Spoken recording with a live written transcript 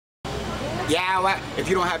Yeah, if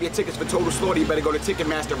you don't have your tickets for Total Slaughter, you better go to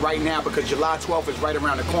Ticketmaster right now because July 12th is right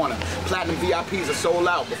around the corner. Platinum VIPs are sold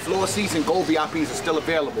out, but floor seats and gold VIPs are still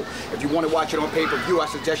available. If you want to watch it on pay-per-view, I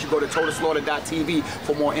suggest you go to TotalSlaughter.tv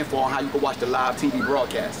for more info on how you can watch the live TV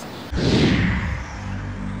broadcast.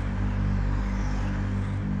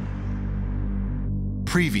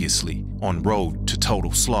 Previously on Road to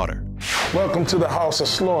Total Slaughter. Welcome to the House of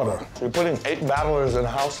Slaughter. We're putting 8 battlers in a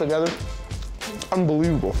house together.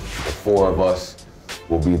 Unbelievable. The 4 of us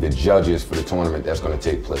will be the judges for the tournament that's going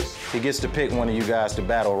to take place. He gets to pick one of you guys to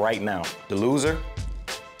battle right now. The loser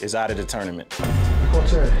is out of the tournament.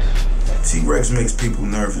 T-Rex makes people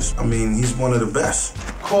nervous. I mean, he's one of the best.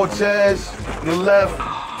 Cortez on the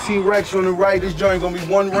left, T-Rex on the right. This joint gonna be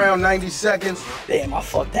 1 round, 90 seconds. Damn, I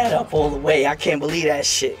fucked that up all the way. I can't believe that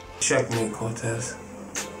shit. Checkmate, Cortez.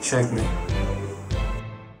 Checkmate.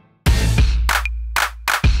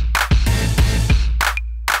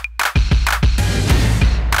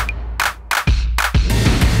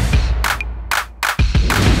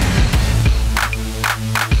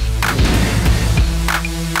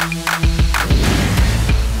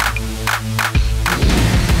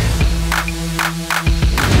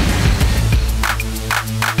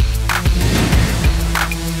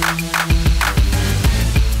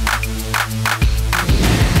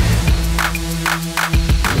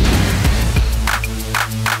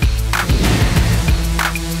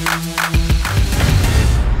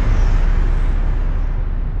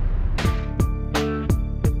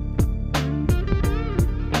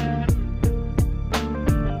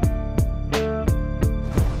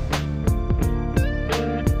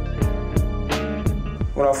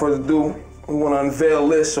 Without further ado, we want to unveil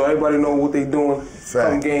this so everybody know what they doing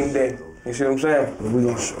from game day. You see what I'm saying? We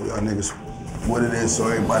gonna show y'all niggas what it is so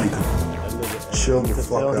everybody can chill the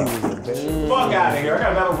fuck out. Fuck out of here. I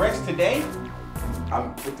gotta battle Rex today?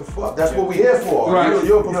 What the fuck? That's what we here for. Right.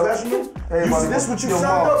 You're a professional? This is what you signed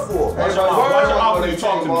up for. Watch your mouth when you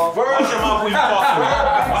talk to me. Watch your mouth when you talk to me.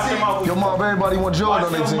 Watch your mouth when you talk to me. Your mom, everybody want Jordan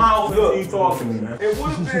on their team. Watch your mouth when you talk to me, man.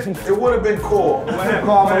 It would have been cool.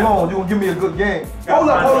 Carl Malone, you gonna give me a good game. Hold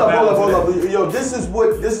up. Yo, this is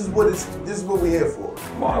what we here for.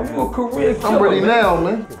 My career. I'm ready now,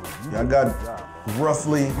 man. Y'all got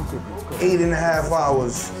roughly 8.5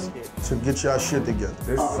 hours to get y'all shit together.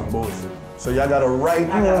 This is some bullshit. So y'all gotta write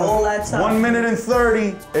all that time. 1 minute and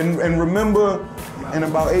 30, and remember in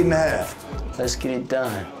about 8.5. Let's get it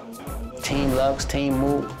done. Team Lux, team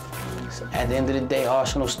move. So at the end of the day,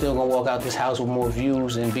 Arsenal still gonna walk out this house with more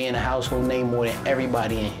views and being a household name more than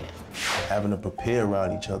everybody in here. Having to prepare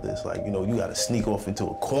around each other, it's like, you know, you gotta sneak off into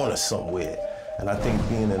a corner somewhere. And I think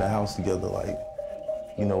being in a house together, like,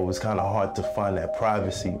 you know, it's kind of hard to find that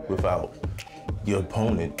privacy without your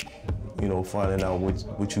opponent, you know, finding out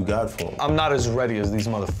what you got for them. I'm not as ready as these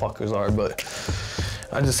motherfuckers are, but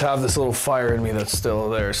I just have this little fire in me that's still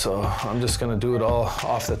there, so I'm just gonna do it all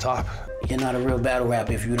off the top. You're not a real battle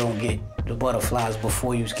rapper if you don't get the butterflies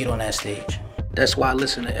before you get on that stage. That's why I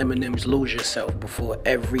listen to Eminem's Lose Yourself before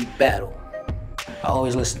every battle. I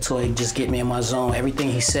always listen to it, just get me in my zone.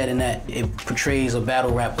 Everything he said in that, it portrays a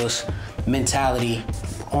battle rapper's mentality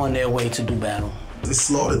on their way to do battle. It's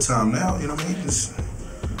slaughter time now, you know what I mean? This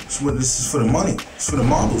is for the money. It's for the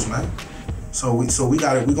marbles, man. So we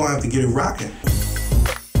gonna have to get it rocking.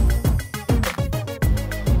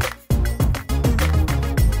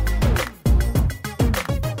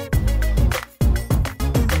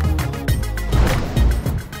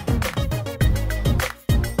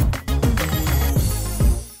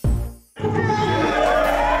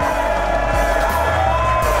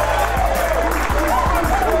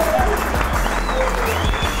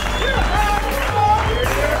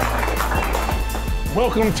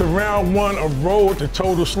 Welcome to round 1 of Road to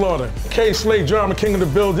Total Slaughter. K-Slate, Drama King of the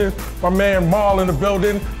building, my man Marl in the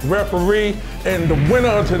building, referee, and the winner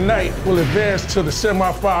of tonight will advance to the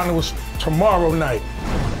semifinals tomorrow night.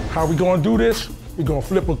 How we gonna do this? We're gonna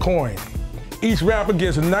flip a coin. Each rapper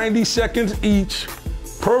gets 90 seconds each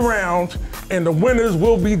per round, and the winners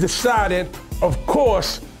will be decided, of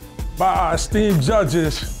course, by our esteemed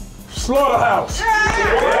judges, Slaughterhouse.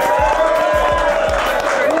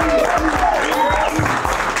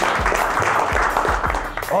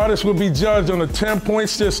 Artists will be judged on a 10-point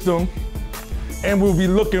system, and we'll be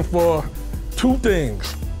looking for 2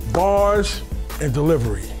 things, bars and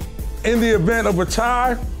delivery. In the event of a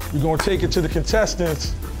tie, we're gonna take it to the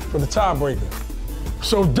contestants for the tiebreaker.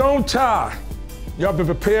 So don't tie. Y'all been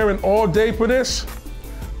preparing all day for this?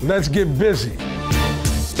 Let's get busy.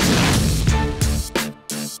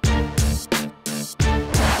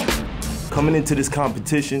 Coming into this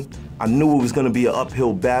competition, I knew it was gonna be an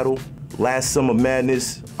uphill battle. Last Summer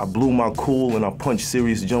Madness, I blew my cool and I punched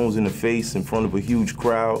Sirius Jones in the face in front of a huge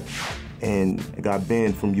crowd, and I got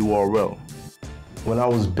banned from URL. When I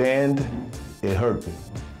was banned, it hurt me.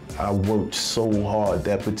 I worked so hard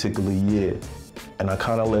that particular year, and I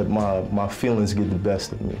kind of let my feelings get the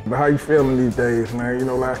best of me. But how you feeling these days, man? You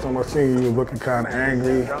know, last time I seen you, you was looking kind of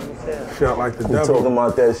angry. Felt like the devil. Talking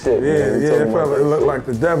about that shit, man. It looked like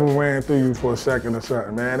the devil ran through you for a second or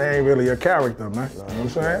something, man. That ain't really your character, man. You know what I'm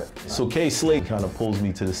saying? So K-Slate kind of pulls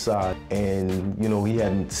me to the side, and you know, he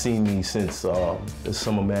hadn't seen me since the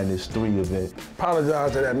Summer Madness 3 event.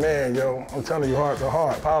 Apologize to that man, yo. I'm telling you heart to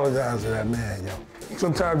heart, apologize to that man, yo.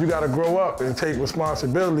 Sometimes you gotta grow up and take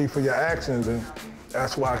responsibility for your actions, and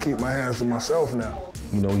that's why I keep my hands to myself now.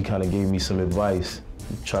 You know, he kind of gave me some advice,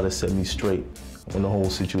 try to set me straight on the whole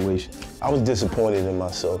situation. I was disappointed in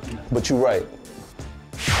myself, but you're right.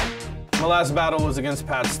 My last battle was against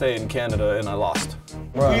Pat Stay in Canada, and I lost.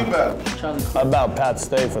 Right. About Pat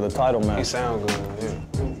Stay for the title match. He sound good,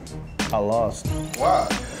 yeah. I lost. Why?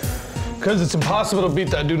 Because it's impossible to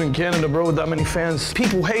beat that dude in Canada, bro, with that many fans.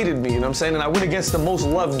 People hated me, you know what I'm saying? And I went against the most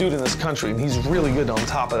loved dude in this country, and he's really good on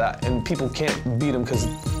top of that. And people can't beat him because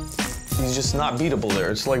he's just not beatable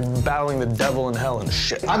there. It's like battling the devil in hell and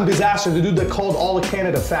shit. I'm Dizaster, the dude that called all of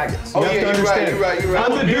Canada faggots. Oh, yeah, you're right.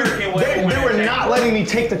 I'm the dude, they were not letting me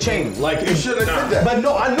take the chain. Like, you should have did that. But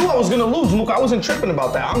no, I knew I was gonna lose, Luke. I wasn't tripping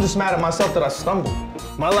about that. I'm just mad at myself that I stumbled.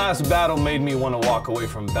 My last battle made me want to walk away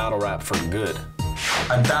from battle rap for good.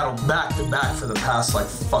 I battled back to back for the past like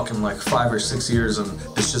 5 or 6 years, and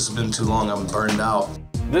it's just been too long. I'm burned out.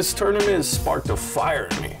 This tournament has sparked a fire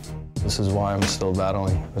in me. This is why I'm still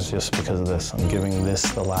battling. It's just because of this. I'm giving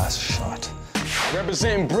this the last shot.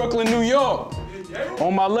 Representing Brooklyn, New York.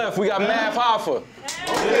 On my left, we got Math Hoffa.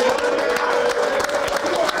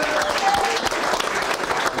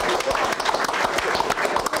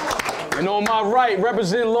 And on my right,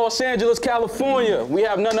 representing Los Angeles, California, we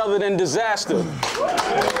have none other than Dizaster.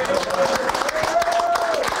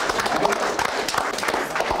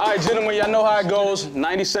 All right, gentlemen, y'all know how it goes.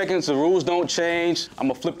 90 seconds, the rules don't change. I'm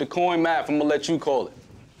gonna flip the coin, Math, I'm gonna let you call it.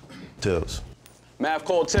 Tails. Math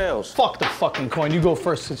called tails. Fuck the fucking coin. You go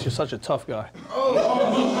first since you're such a tough guy.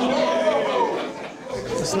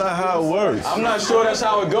 That's not how it works. I'm not sure that's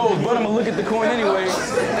how it goes, but I'm gonna look at the coin anyway.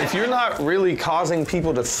 If you're not really causing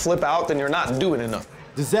people to flip out, then you're not doing enough.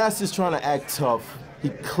 Dizaster's trying to act tough. He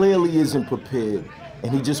clearly isn't prepared,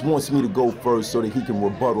 and he just wants me to go first so that he can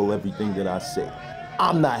rebuttal everything that I say.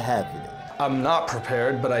 I'm not having it. I'm not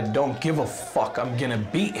prepared, but I don't give a fuck. I'm gonna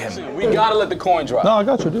beat him. We gotta let the coin drop. No, I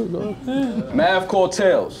got you, dude. Go ahead. Math called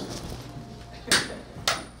tails.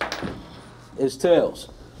 It's tails.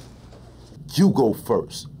 You go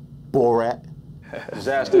first, Borat.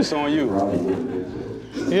 Dizaster, it's on you.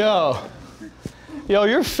 Yo,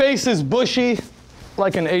 your face is bushy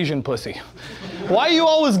like an Asian pussy. Why are you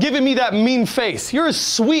always giving me that mean face? You're a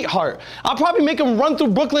sweetheart. I'll probably make him run through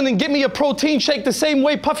Brooklyn and get me a protein shake the same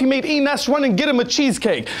way Puffy made Enes run and get him a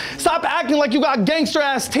cheesecake. Stop acting like you got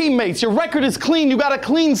gangster-ass teammates. Your record is clean. You got a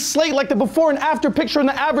clean slate like the before and after picture in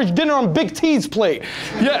the average dinner on Big T's plate.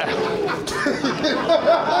 Yeah.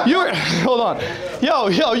 Hold on. Yo,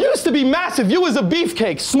 you used to be massive. You was a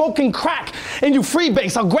beefcake, smoking crack, and you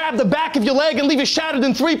freebase. I'll grab the back of your leg and leave it shattered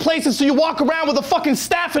in 3 places so you walk around with a fucking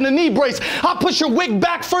staff and a knee brace. I'll push your wig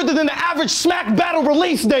back further than the average smack battle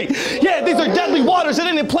release date. Yeah, these are deadly waters. It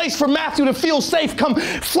ain't a place for Matthew to feel safe. Come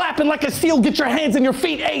flapping like a seal, get your hands and your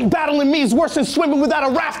feet. Ain't battling me is worse than swimming without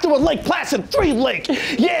a raft through a Lake Placid 3 lake.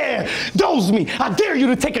 Yeah, doze me. I dare you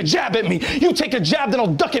to take a jab at me. You take a jab, then I'll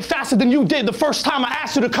duck it faster than you did the first time I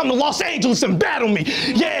asked you to come to Los Angeles and battle me.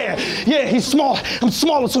 Yeah, he's small. I'm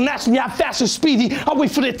smaller, so naturally I'm faster, speedy. I'll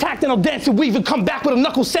wait for the attack, then I'll dance and weave and come back with a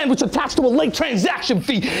knuckle sandwich attached to a late transaction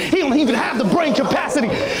fee. He don't even have the brain capacity.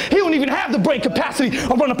 He don't even have the brain capacity.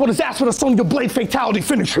 I'll run up on his ass with a Sonya Blade fatality.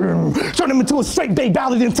 Finish him. Turn him into a straight babe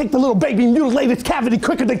valley, then take the little baby and mutilate his cavity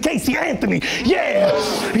quicker than Casey Anthony. Yeah.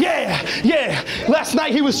 Last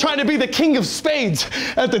night he was trying to be the king of spades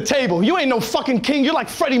at the table. You ain't no fucking king. You're like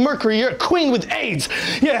Freddie Mercury. You're a queen with AIDS.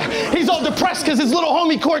 Yeah, he's all depressed because his little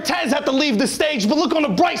homie Cortez had to leave the stage. But look on the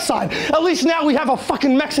bright side. At least now we have a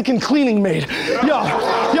fucking Mexican cleaning maid.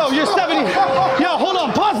 Yo, you're 70. Yo, hold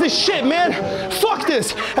on. Pause this shit, man. Fuck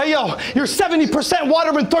this. Hey, yo, you're 70%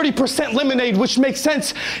 water and 30% lemonade, which makes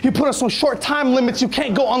sense. You put us on short time limits. You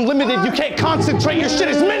can't go unlimited. You can't concentrate. Your shit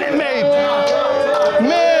is Minute Maid.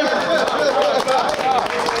 Man.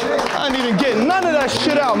 I didn't even get none of that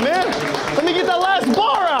shit out, man. Let me get that last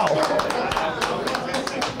bar out.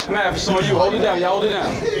 Math, it's on you. Hold it down. Y'all hold it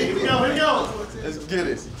down. Here we go. Let's get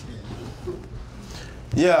it.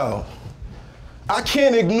 Yo, I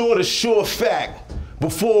can't ignore the sure fact.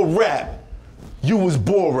 Before rap, you was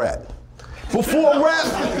Borat. Before rap,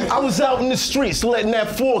 I was out in the streets letting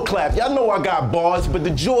that four clap. Y'all know I got bars, but the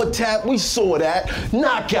jaw tap, we saw that.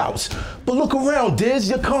 Knockouts. But look around, Diz,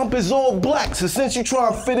 your comp is all black. So since you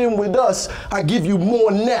try to fit in with us, I give you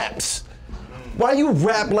more naps. Why you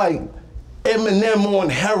rap like Eminem on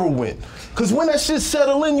heroin? Cause when that shit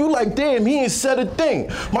settle in, you like, damn, he ain't said a thing.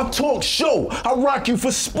 My talk show, I rock you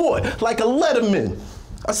for sport, like a Letterman.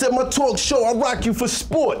 I said my talk show, I rock you for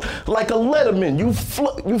sport, like a Letterman.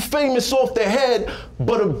 You famous off the head,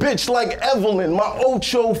 but a bitch like Evelyn. My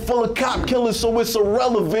Ocho full of cop killers, so it's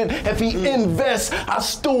irrelevant. If he invests, I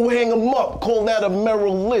still hang him up. Call that a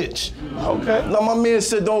Merrill Lynch. Okay. Now my man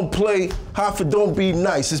said don't play, Hoffa don't be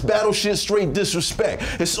nice. It's battle shit straight disrespect.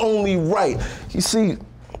 It's only right. You see,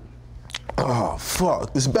 oh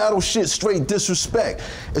fuck, this battle shit straight disrespect.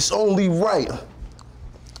 It's only right.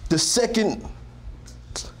 The second,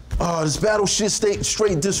 this battle shit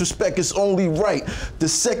straight disrespect is only right. The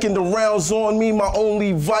second the round's on me, my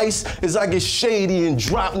only vice is I get shady and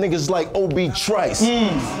drop niggas like OB Trice.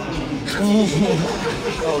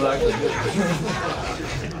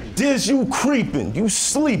 Diz, you creeping, you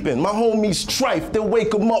sleeping. My homies trife, they'll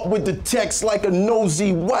wake them up with the text like a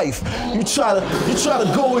nosy wife. You try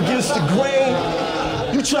to go against the grain.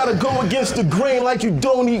 You try to go against the grain like you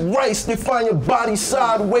don't eat rice. They find your body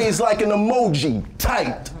sideways like an emoji,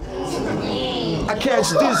 typed. I catch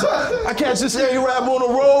this Arab on the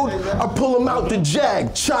road, I pull him out the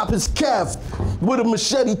jag, chop his calf with a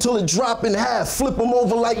machete till it drop in half, flip him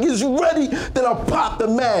over like, is you ready? Then I pop the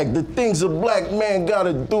mag, the things a black man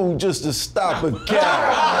gotta do just to stop a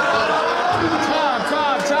cab.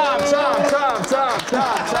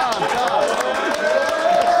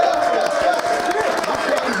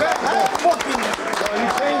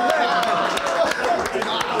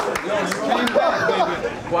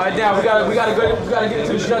 Quiet down. We gotta get it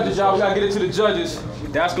to the judges, y'all. We gotta get it to the judges.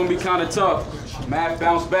 That's gonna be kind of tough. Math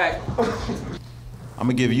bounce back. I'm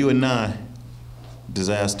gonna give you a 9,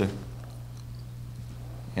 Dizaster.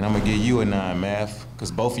 And I'm gonna give you a 9, Math, because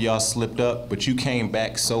both of y'all slipped up, but you came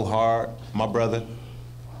back so hard, my brother.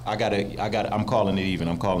 I'm calling it even.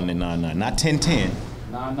 I'm calling it 9-9. Not 10-10.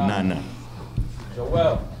 9-9.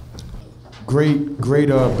 Joel. Great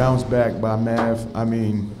bounce back by Math. I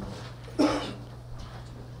mean,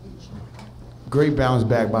 great bounce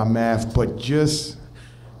back by Math, but just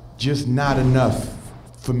not enough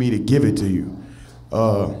for me to give it to you.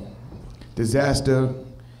 Dizaster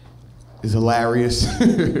is hilarious.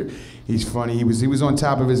 He's funny. He was on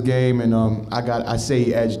top of his game, and I say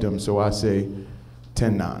he edged him, so I say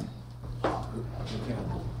 10-9.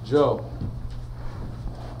 Joe.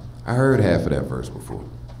 I heard half of that verse before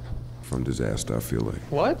from Dizaster, I feel like.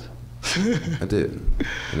 What? I did.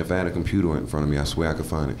 And if I had a computer in front of me, I swear I could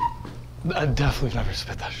find it. I definitely never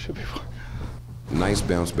spit that shit before. Nice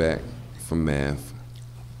bounce back from Math.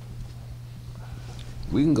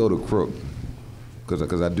 We can go to Crook,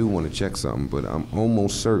 because I do want to check something, but I'm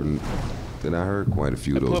almost certain that I heard quite a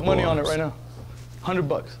few of those Put money bars. on it right now.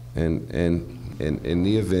 $100. And in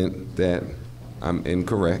the event that I'm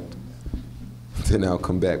incorrect, then I'll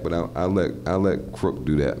come back, but I'll let Crook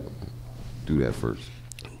do that first.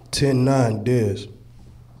 10-9, Diz.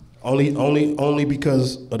 Only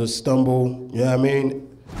because of the stumble, you know what I mean?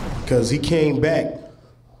 Because he came back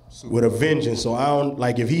with a vengeance. So I don't,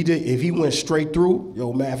 like, if he went straight through,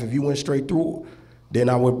 yo, Math, if you went straight through, then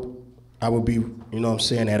I would be, you know what I'm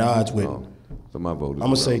saying, at odds with. So my vote is I'm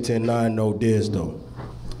gonna say 10-9, no Diz though.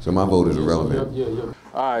 So my vote is irrelevant. Yeah.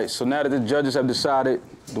 All right, so now that the judges have decided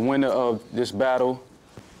the winner of this battle,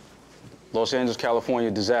 Los Angeles,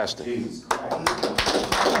 California, Dizaster.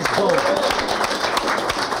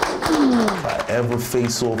 If I ever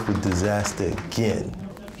face off with Dizaster again,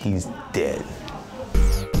 he's dead.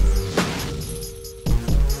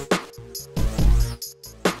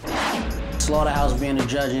 Slaughterhouse being the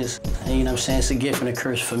judges, and you know what I'm saying, it's a gift and a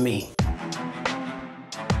curse for me.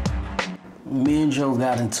 Me and Joe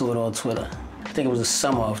got into it on Twitter. I think it was the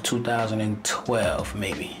summer of 2012,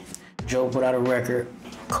 maybe. Joe put out a record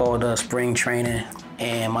called Spring Training,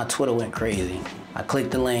 and my Twitter went crazy. I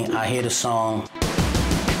clicked the link, I hear the song.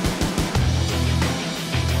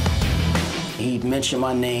 He mentioned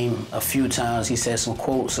my name a few times. He said some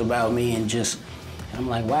quotes about me, and I'm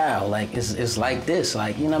like, wow, like, it's like this.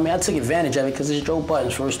 Like, you know what I mean? I took advantage of it because it's Joe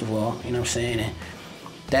Buttons, first of all, you know what I'm saying? And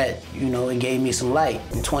that, you know, it gave me some light.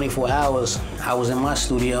 In 24 hours, I was in my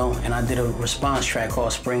studio and I did a response track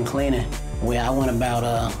called Spring Cleaning, where I went about,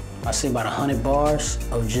 I say about 100 bars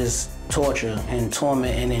of just torture and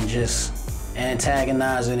torment and just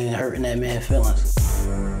antagonizing and hurting that man's feelings.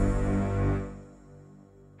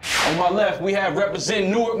 On my left, we have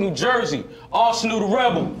representing Newark, New Jersey, Arsenal the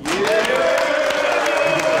Rebel.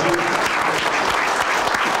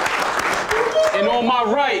 And on my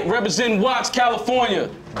right, representing Watts, California,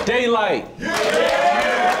 Daylyt.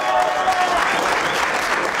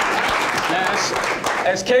 Now,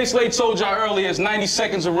 as K-Slade told y'all earlier, it's 90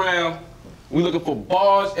 seconds around. We looking for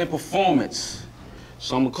bars and performance.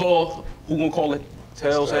 So I'm gonna call, who gonna call it?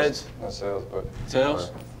 Tails, heads? Not tails, but.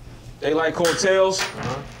 Tails? Daylyt called tails.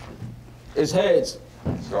 It's heads.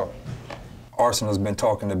 Let's go. Arsenal's been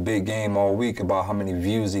talking the big game all week about how many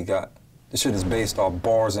views he got. This shit is based off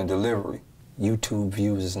bars and delivery. YouTube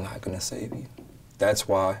views is not gonna save you. That's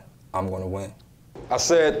why I'm gonna win. I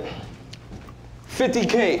said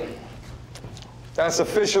 50K. That's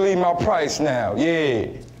officially my price now, yeah.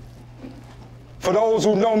 For those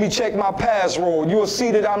who know me, check my pass roll. You'll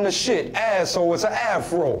see that I'm the shit. Asshole, it's an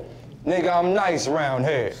afro. Nigga, I'm nice round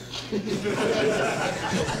here.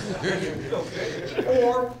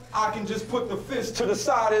 Or I can just put the fist to the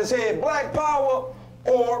side of his head, black power.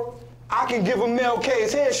 Or I can give him Mel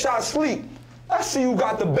K's headshot sleep. Let's see who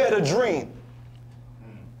got the better dream.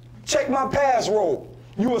 Check my pass roll.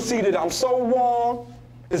 You will see that I'm so warm.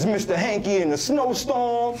 It's Mr. Hanky in the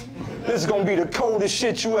snowstorm. This is gonna be the coldest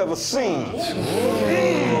shit you ever seen.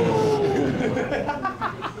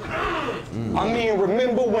 I mean,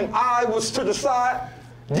 remember when I was to the side?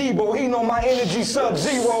 Debo, he know my energy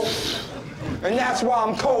sub-zero. And that's why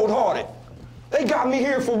I'm cold-hearted. They got me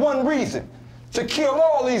here for one reason. To kill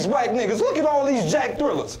all these whack niggas. Look at all these Jack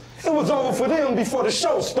Thrillers. It was over for them before the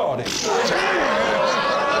show started.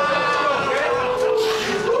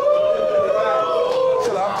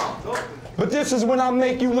 But this is when I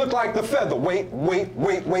make you look like the feather. Wait.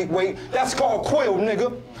 That's called quill,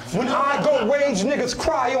 nigga. When I go rage, niggas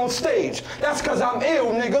cry on stage. That's cause I'm ill,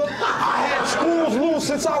 nigga. I had screws loose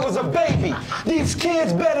since I was a baby. These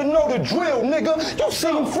kids better know the drill, nigga. You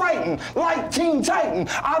seem frightened, like Teen Titan.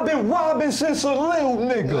 I've been robbing since a little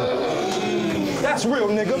nigga. That's real,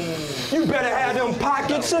 nigga. You better have them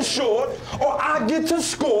pockets assured, or I get to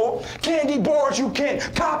score. Candy bars you can't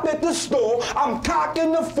cop at the store. I'm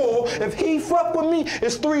cocking the 4. If he fuck with me,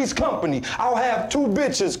 it's 3's company. I'll have 2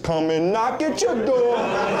 bitches come and knock at your door.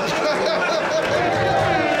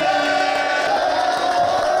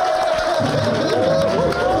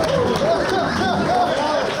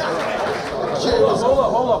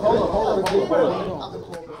 Hold up.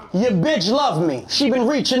 Your bitch love me. She been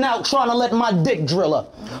reaching out trying to let my dick drill her.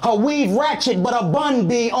 Her weave ratchet, but her bun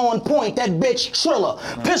be on point. That bitch triller.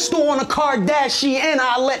 Pistol on a Kardashian, and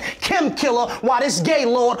I let Kim kill her while this gay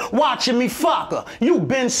lord watching me fuck her. You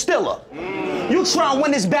Ben Stiller. You try and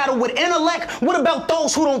win this battle with intellect? What about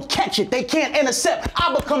those who don't catch it? They can't intercept.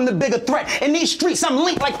 I become the bigger threat. In these streets, I'm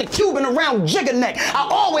linked like the Cuban around Jigger Neck. I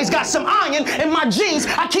always got some iron in my jeans.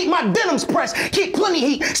 I keep my denims pressed. Keep plenty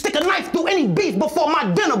heat. Stick a knife through any beef before my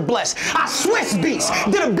dinner blessed. I Swiss beast.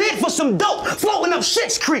 Did a bid for some dope floating up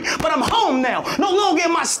Schitt's Creek. But I'm home now. No longer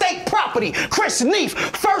in my state property. Chris Neef.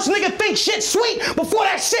 First nigga think shit sweet. Before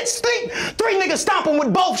that shit steep. 3 niggas stomping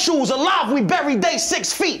with both shoes. Alive, we buried day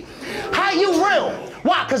 6 feet. How you real?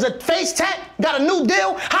 Why? Cause a face tat? Got a new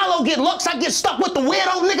deal? Hollow get looks, I get stuck with the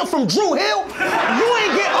weirdo nigga from Drew Hill? You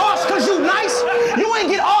ain't get arsed cause you nice? You ain't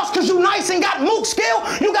get arsed cause you nice and got mook skill?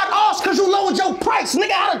 You got arsed cause you lowered your price.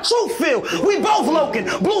 Nigga, how the truth feel? We both loking,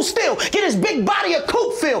 blue steel, get his big body a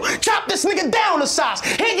coupe feel. Chop this nigga down a size,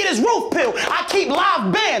 he get his roof pill. I keep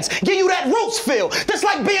live bands, give you that roots feel. Just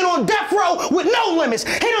like being on death row with no limits.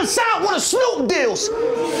 He done signed one of Snoop deals.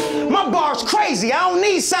 My bar's crazy, I don't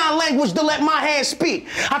need sign language to let my hands speak.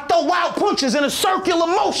 I throw wild punches in a circular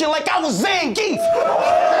motion like I was Zangief.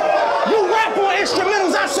 You rap on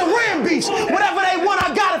instrumentals, I saran beats. Whatever they want,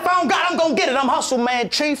 I got it. If I don't got it, I'm gonna get it. I'm hustle man,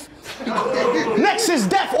 chief. Next is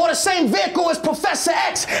death or the same vehicle as Professor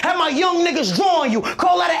X. Have my young niggas drawing you.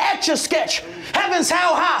 Call that an Etch-a-Sketch. Heavens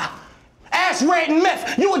how high? Ass red and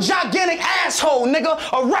meth. You a gigantic asshole, nigga.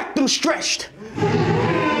 A rectum stretched.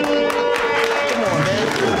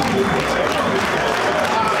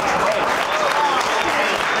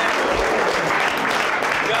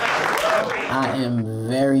 I am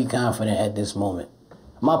very confident at this moment.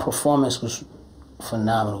 My performance was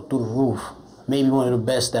phenomenal, through the roof. Maybe one of the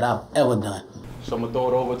best that I've ever done. So I'm gonna throw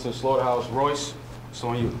it over to Slaughterhouse. Royce, it's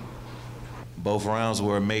on you. Both rounds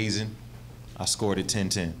were amazing. I scored at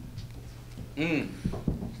 10-10.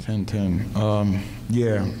 10-10.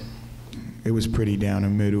 Yeah, it was pretty down the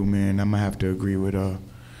middle, man. I'm gonna have to agree with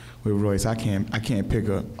Royce. I can't pick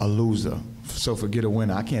a loser. So forget a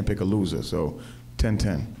winner. I can't pick a loser. So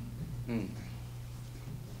 10-10.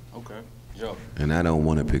 Okay, Joe. And I don't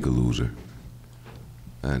want to pick a loser.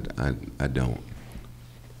 I don't.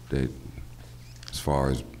 that as far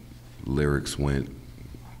as lyrics went,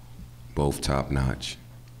 both top notch.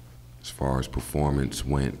 As far as performance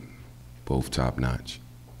went, both top notch.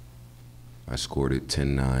 I scored it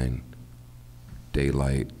 10-9,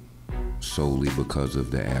 Daylyt, solely because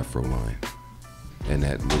of the Afro line. And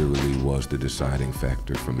that literally was the deciding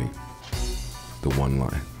factor for me, the one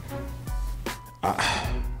line.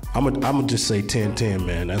 I'm gonna just say 10-10,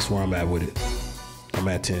 man. That's where I'm at with it. I'm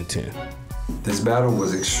at 10-10. This battle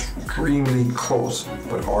was extremely close,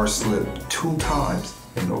 but ours slipped 2 times,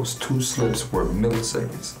 and those 2 slips were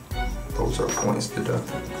milliseconds. Those are points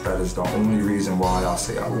deducted. That is the only reason why I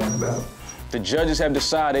say I won the battle. The judges have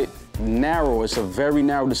decided narrow. It's a very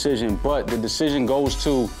narrow decision, but the decision goes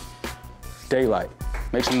to Daylyt.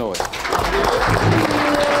 Make some noise.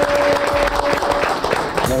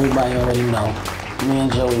 Everybody already know. Me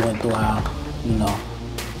and Joey went through our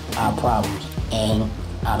problems. And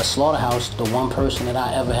out of Slaughterhouse, the one person that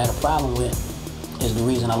I ever had a problem with is the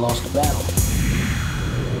reason I lost the battle.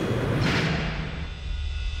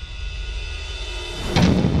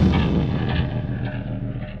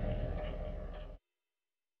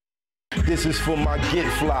 This is for my get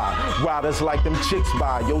fly. Riders like them chicks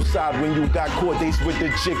by your side when you got caught dates with the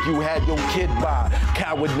chick you had your kid by.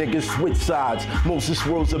 Coward niggas switch sides. Most of this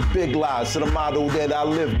world's a big lie. So the motto that I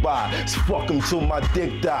live by is fuck 'em till my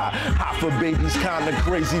dick die. Hoffa baby's kinda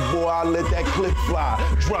crazy, boy, I let that clip fly.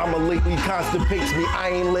 Drama lately constipates me,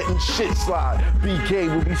 I ain't letting shit slide. BK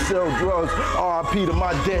when we sell drugs. RIP to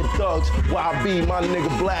my dead thugs. YB, my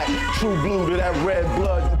nigga black. True blue to that red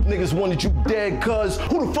blood. Niggas wanted you dead, cuz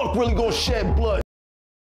who the fuck really gonna shed blood?